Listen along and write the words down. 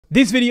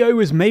This video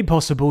was made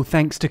possible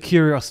thanks to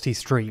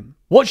CuriosityStream.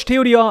 Watch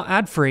TLDR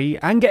ad-free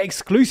and get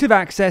exclusive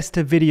access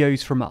to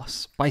videos from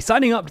us by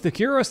signing up to the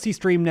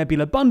CuriosityStream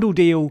Nebula bundle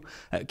deal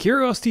at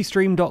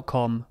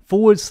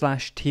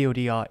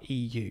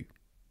curiositystream.com/TLDREU.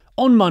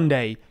 On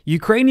Monday,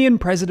 Ukrainian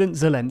President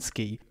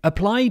Zelensky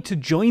applied to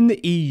join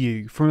the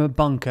EU from a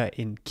bunker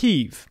in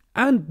Kyiv.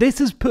 And this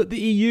has put the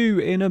EU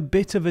in a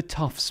bit of a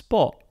tough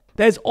spot.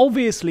 There's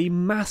obviously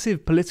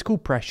massive political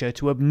pressure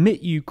to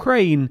admit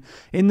Ukraine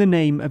in the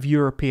name of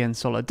European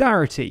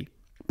solidarity,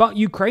 but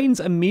Ukraine's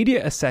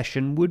immediate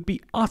accession would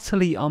be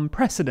utterly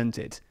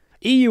unprecedented.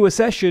 EU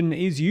accession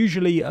is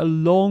usually a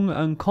long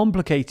and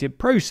complicated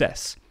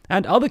process,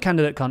 and other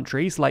candidate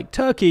countries like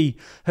Turkey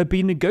have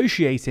been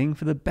negotiating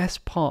for the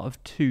best part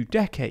of 2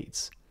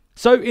 decades.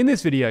 So in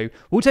this video,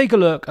 we'll take a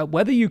look at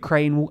whether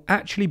Ukraine will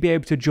actually be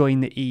able to join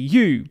the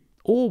EU,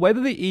 or whether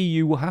the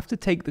EU will have to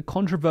take the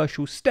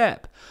controversial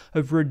step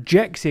of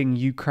rejecting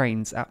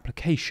Ukraine's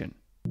application.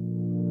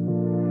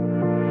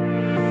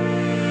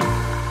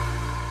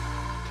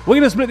 We're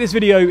going to split this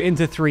video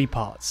into 3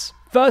 parts.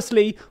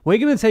 Firstly, we're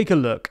going to take a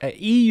look at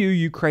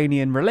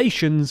EU-Ukrainian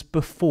relations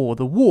before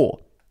the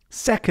war.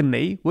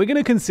 Secondly, we're going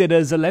to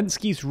consider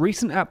Zelensky's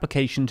recent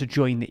application to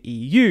join the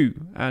EU,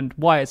 and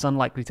why it's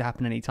unlikely to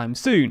happen anytime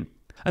soon.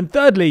 And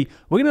thirdly,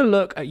 we're going to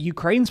look at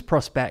Ukraine's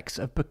prospects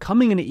of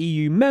becoming an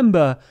EU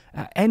member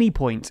at any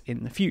point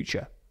in the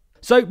future.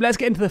 So let's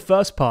get into the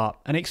first part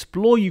and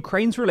explore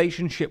Ukraine's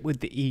relationship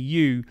with the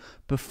EU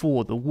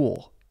before the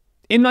war.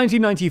 In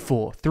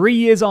 1994, 3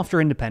 years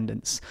after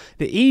independence,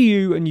 the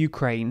EU and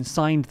Ukraine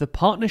signed the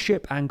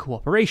Partnership and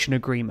Cooperation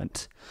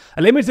Agreement,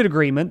 a limited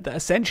agreement that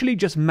essentially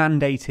just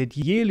mandated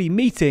yearly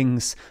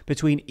meetings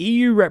between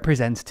EU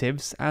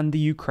representatives and the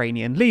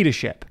Ukrainian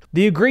leadership.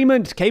 The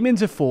agreement came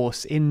into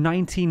force in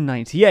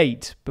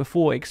 1998,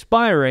 before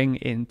expiring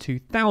in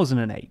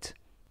 2008.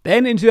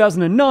 Then in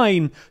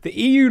 2009, the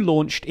EU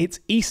launched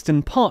its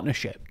Eastern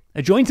Partnership,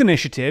 a joint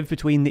initiative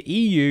between the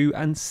EU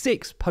and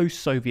 6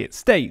 post-Soviet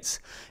states,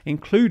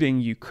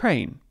 including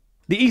Ukraine.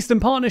 The Eastern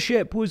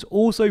Partnership was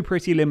also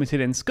pretty limited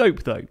in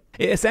scope though.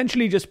 It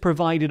essentially just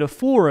provided a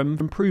forum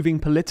for improving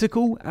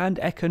political and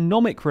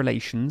economic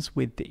relations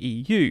with the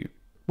EU.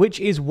 Which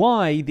is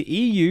why the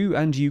EU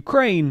and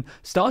Ukraine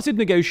started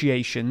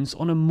negotiations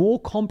on a more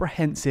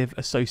comprehensive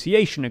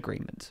association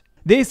agreement.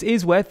 This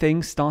is where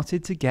things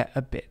started to get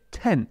a bit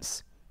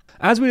tense.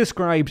 As we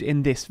described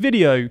in this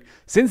video,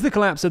 since the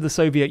collapse of the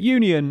Soviet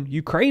Union,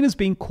 Ukraine has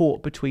been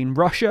caught between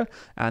Russia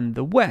and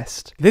the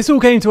West. This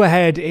all came to a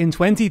head in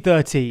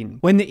 2013,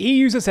 when the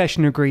EU's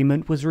accession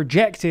agreement was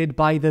rejected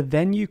by the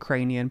then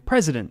Ukrainian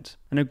president,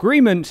 an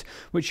agreement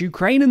which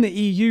Ukraine and the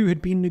EU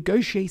had been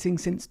negotiating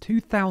since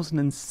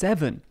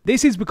 2007.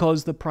 This is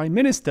because the Prime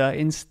Minister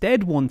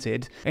instead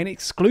wanted an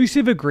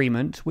exclusive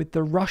agreement with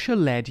the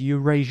Russia-led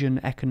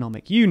Eurasian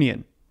Economic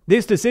Union.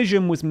 This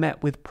decision was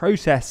met with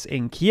protests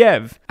in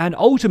Kiev, and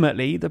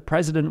ultimately the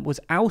president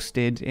was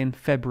ousted in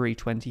February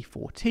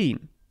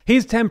 2014.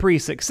 His temporary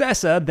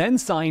successor then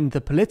signed the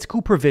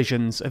political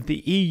provisions of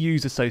the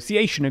EU's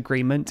association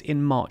agreement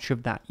in March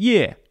of that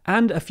year,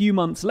 and a few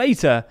months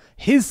later,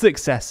 his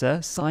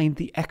successor signed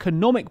the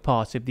economic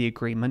part of the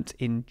agreement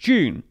in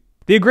June.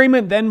 The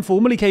agreement then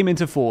formally came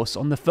into force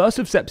on the 1st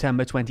of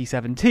September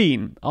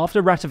 2017,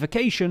 after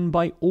ratification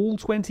by all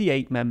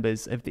 28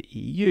 members of the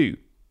EU.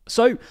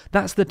 So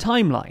that's the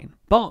timeline,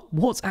 but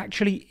what's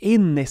actually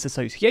in this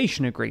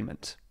association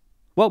agreement?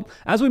 Well,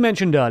 as we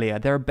mentioned earlier,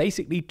 there are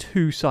basically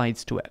 2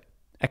 sides to it: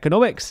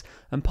 economics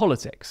and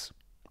politics.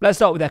 Let's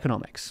start with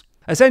economics.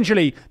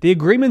 Essentially, the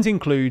agreement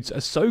includes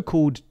a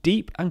so-called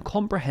deep and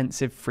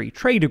comprehensive free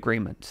trade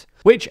agreement,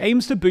 which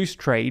aims to boost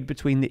trade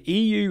between the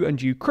EU and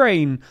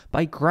Ukraine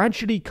by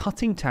gradually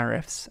cutting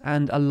tariffs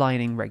and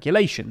aligning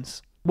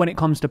regulations. When it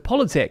comes to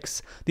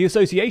politics, the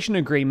association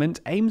agreement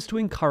aims to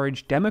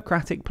encourage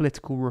democratic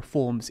political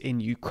reforms in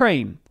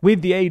Ukraine,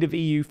 with the aid of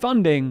EU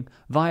funding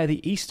via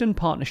the Eastern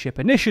Partnership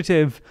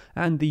Initiative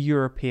and the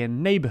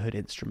European Neighbourhood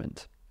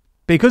Instrument.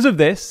 Because of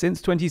this,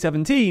 since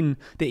 2017,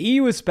 the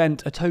EU has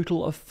spent a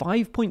total of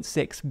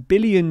 5.6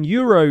 billion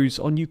euros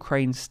on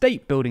Ukraine's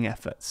state-building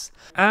efforts.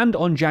 And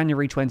on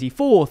January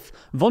 24th,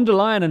 von der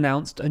Leyen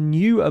announced a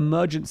new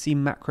emergency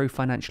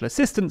macro-financial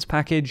assistance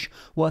package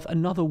worth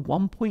another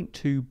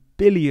 1.2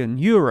 billion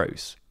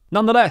euros.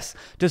 Nonetheless,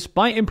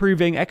 despite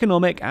improving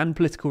economic and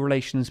political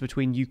relations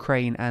between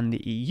Ukraine and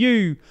the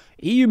EU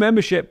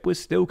membership was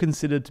still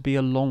considered to be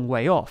a long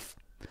way off.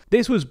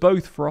 This was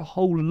both for a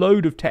whole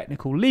load of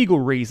technical legal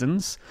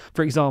reasons.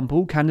 For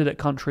example, candidate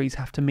countries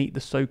have to meet the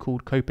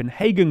so-called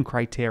Copenhagen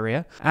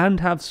criteria and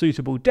have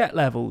suitable debt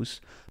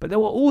levels, but there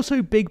were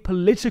also big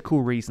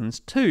political reasons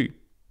too.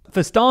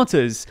 For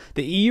starters,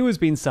 the EU has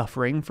been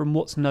suffering from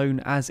what's known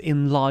as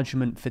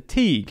enlargement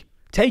fatigue.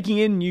 Taking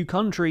in new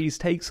countries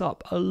takes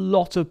up a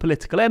lot of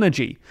political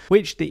energy,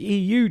 which the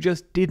EU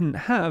just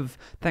didn't have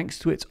thanks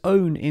to its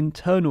own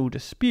internal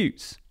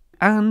disputes.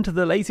 And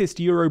the latest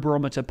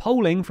Eurobarometer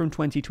polling from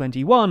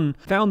 2021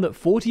 found that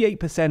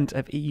 48%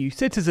 of EU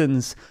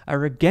citizens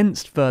are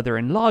against further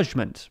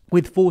enlargement,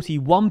 with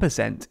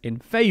 41% in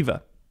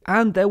favour.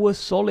 And there were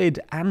solid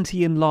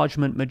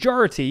anti-enlargement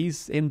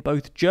majorities in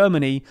both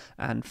Germany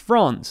and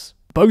France,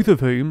 both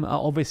of whom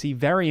are obviously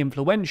very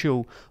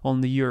influential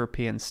on the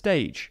European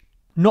stage.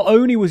 Not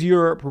only was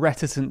Europe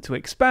reticent to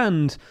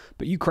expand,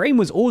 but Ukraine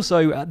was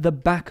also at the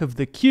back of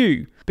the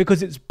queue,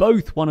 because it's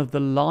both one of the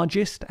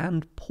largest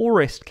and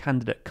poorest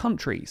candidate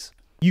countries.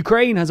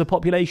 Ukraine has a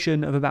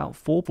population of about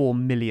 4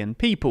 million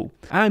people,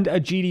 and a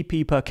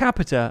GDP per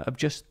capita of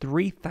just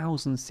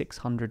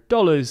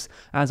 $3,600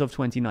 as of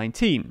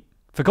 2019.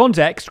 For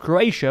context,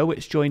 Croatia,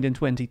 which joined in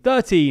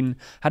 2013,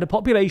 had a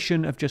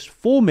population of just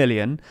 4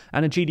 million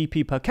and a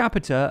GDP per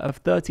capita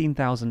of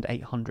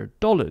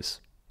 $13,800.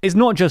 It's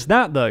not just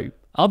that though.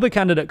 Other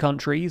candidate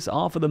countries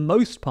are for the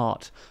most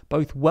part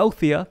both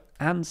wealthier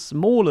and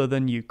smaller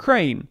than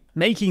Ukraine,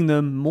 making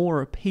them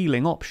more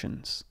appealing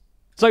options.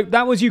 So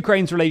that was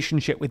Ukraine's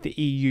relationship with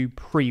the EU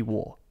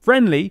pre-war.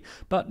 Friendly,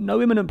 but no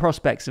imminent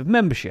prospects of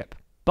membership.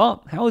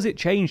 But how has it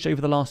changed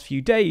over the last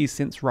few days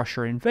since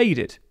Russia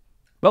invaded?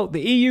 Well,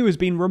 the EU has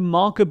been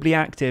remarkably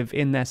active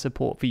in their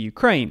support for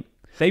Ukraine.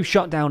 They've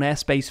shut down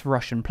airspace for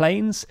Russian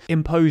planes,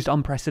 imposed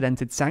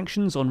unprecedented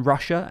sanctions on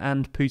Russia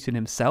and Putin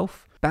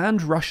himself,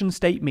 banned Russian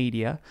state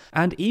media,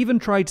 and even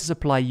tried to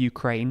supply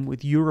Ukraine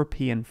with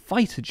European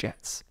fighter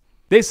jets.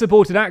 This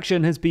supported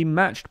action has been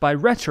matched by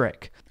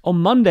rhetoric.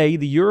 On Monday,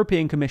 the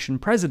European Commission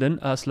President,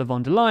 Ursula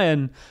von der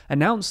Leyen,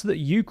 announced that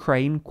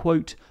Ukraine,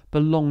 quote,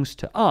 belongs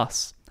to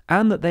us,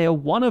 and that they are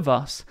one of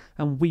us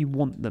and we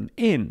want them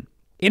in.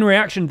 In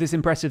reaction to this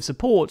impressive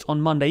support, on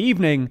Monday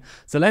evening,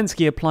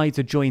 Zelensky applied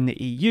to join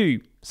the EU,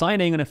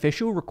 signing an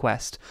official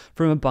request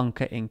from a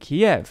bunker in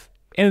Kiev.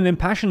 In an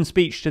impassioned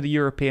speech to the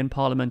European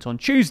Parliament on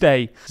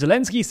Tuesday,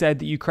 Zelensky said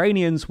that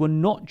Ukrainians were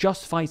not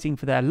just fighting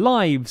for their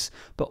lives,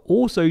 but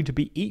also to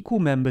be equal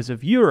members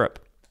of Europe,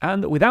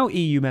 and that without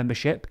EU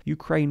membership,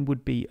 Ukraine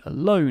would be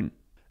alone.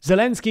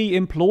 Zelensky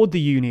implored the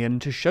Union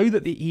to show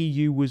that the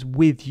EU was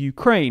with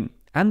Ukraine,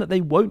 and that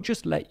they won't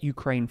just let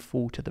Ukraine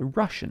fall to the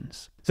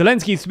Russians.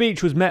 Zelensky's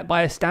speech was met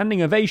by a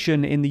standing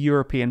ovation in the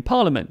European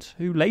Parliament,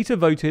 who later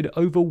voted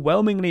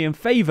overwhelmingly in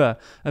favour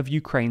of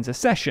Ukraine's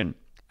accession.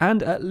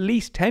 And at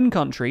least 10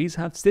 countries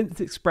have since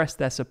expressed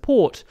their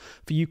support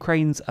for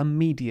Ukraine's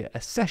immediate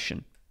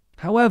accession.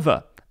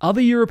 However,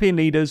 other European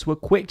leaders were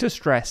quick to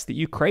stress that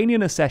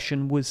Ukrainian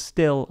accession was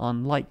still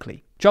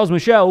unlikely. Charles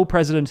Michel,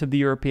 president of the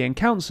European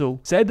Council,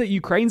 said that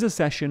Ukraine's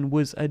accession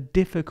was a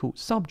difficult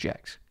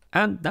subject.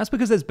 And that's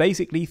because there's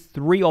basically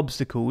 3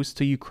 obstacles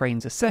to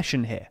Ukraine's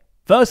accession here.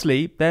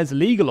 Firstly, there's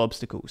legal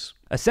obstacles.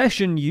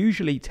 Accession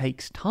usually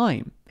takes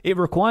time. It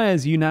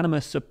requires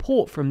unanimous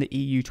support from the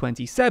EU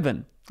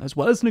 27, as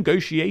well as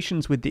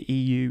negotiations with the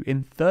EU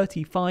in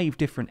 35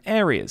 different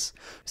areas.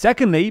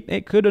 Secondly,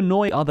 it could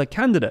annoy other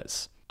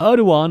candidates.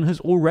 Erdogan has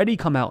already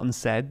come out and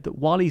said that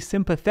while he's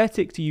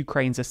sympathetic to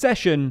Ukraine's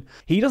accession,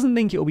 he doesn't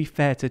think it will be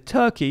fair to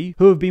Turkey,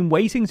 who have been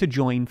waiting to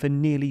join for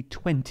nearly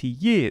 20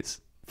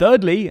 years.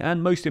 Thirdly,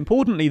 and most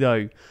importantly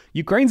though,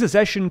 Ukraine's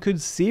accession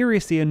could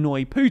seriously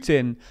annoy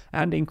Putin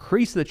and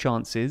increase the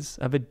chances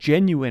of a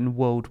genuine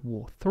World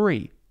War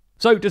III.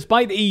 So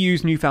despite the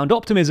EU's newfound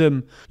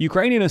optimism,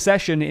 Ukrainian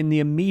accession in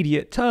the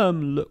immediate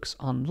term looks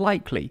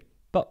unlikely.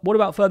 But what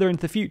about further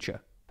into the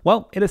future?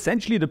 Well, it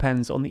essentially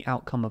depends on the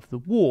outcome of the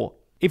war.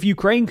 If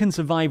Ukraine can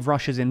survive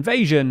Russia's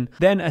invasion,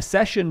 then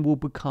accession will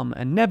become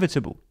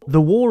inevitable.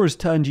 The war has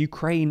turned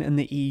Ukraine and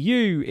the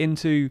EU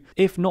into,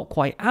 if not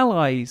quite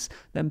allies,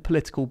 then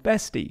political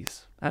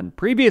besties. And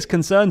previous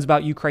concerns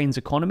about Ukraine's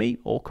economy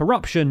or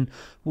corruption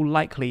will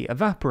likely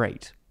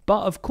evaporate.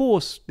 But of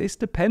course, this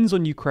depends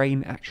on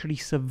Ukraine actually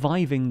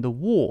surviving the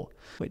war,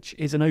 which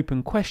is an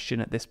open question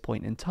at this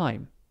point in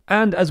time.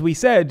 And as we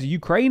said,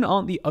 Ukraine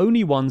aren't the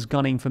only ones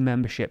gunning for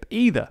membership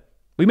either.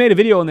 We made a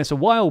video on this a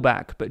while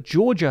back, but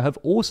Georgia have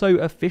also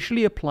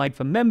officially applied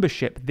for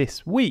membership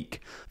this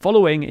week,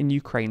 following in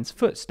Ukraine's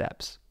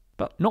footsteps.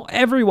 But not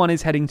everyone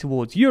is heading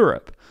towards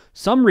Europe.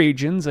 Some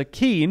regions are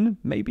keen,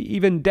 maybe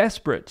even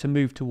desperate, to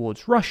move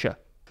towards Russia.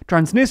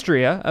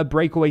 Transnistria, a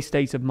breakaway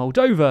state of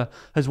Moldova,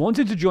 has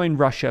wanted to join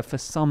Russia for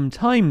some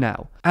time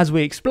now, as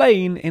we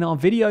explain in our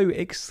video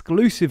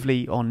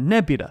exclusively on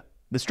Nebula,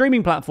 the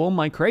streaming platform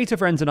my creator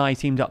friends and I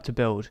teamed up to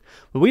build,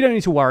 where we don't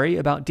need to worry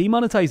about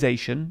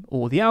demonetization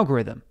or the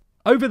algorithm.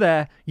 Over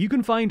there, you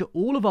can find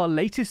all of our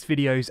latest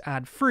videos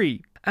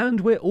ad-free, and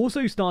we're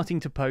also starting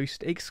to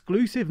post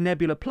exclusive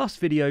Nebula Plus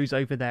videos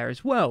over there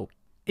as well.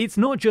 It's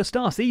not just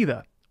us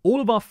either. All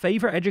of our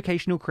favourite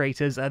educational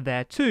creators are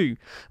there too,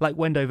 like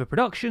Wendover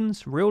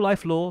Productions, Real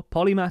Life Law,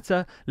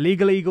 Polymatter,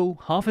 Legal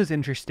Eagle, Half as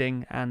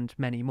Interesting, and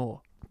many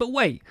more. But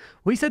wait,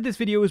 we said this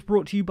video was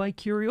brought to you by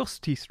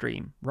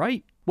CuriosityStream,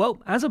 right?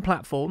 Well, as a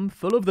platform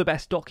full of the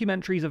best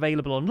documentaries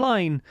available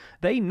online,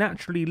 they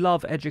naturally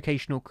love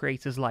educational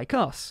creators like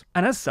us.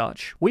 And as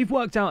such, we've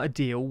worked out a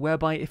deal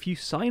whereby if you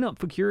sign up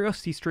for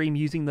CuriosityStream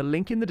using the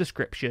link in the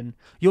description,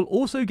 you'll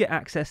also get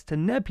access to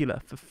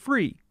Nebula for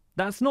free.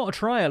 That's not a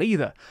trial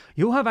either.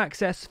 You'll have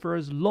access for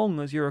as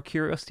long as you're a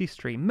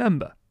CuriosityStream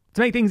member.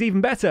 To make things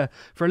even better,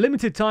 for a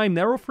limited time,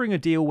 they're offering a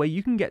deal where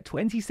you can get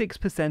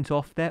 26%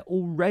 off their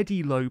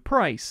already low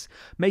price,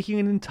 making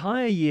an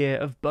entire year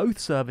of both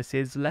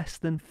services less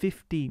than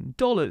 $15.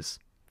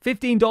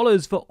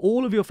 $15 for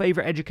all of your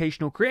favorite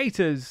educational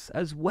creators,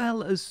 as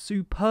well as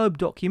superb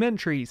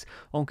documentaries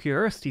on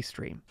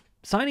CuriosityStream.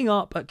 Signing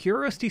up at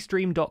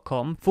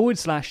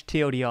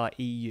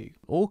curiositystream.com/TLDREU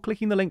or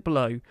clicking the link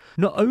below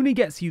not only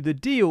gets you the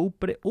deal,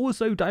 but it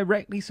also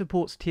directly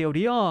supports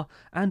TLDR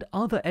and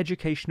other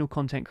educational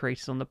content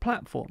creators on the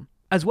platform,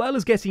 as well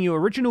as getting you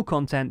original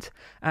content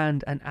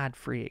and an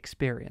ad-free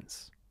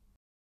experience.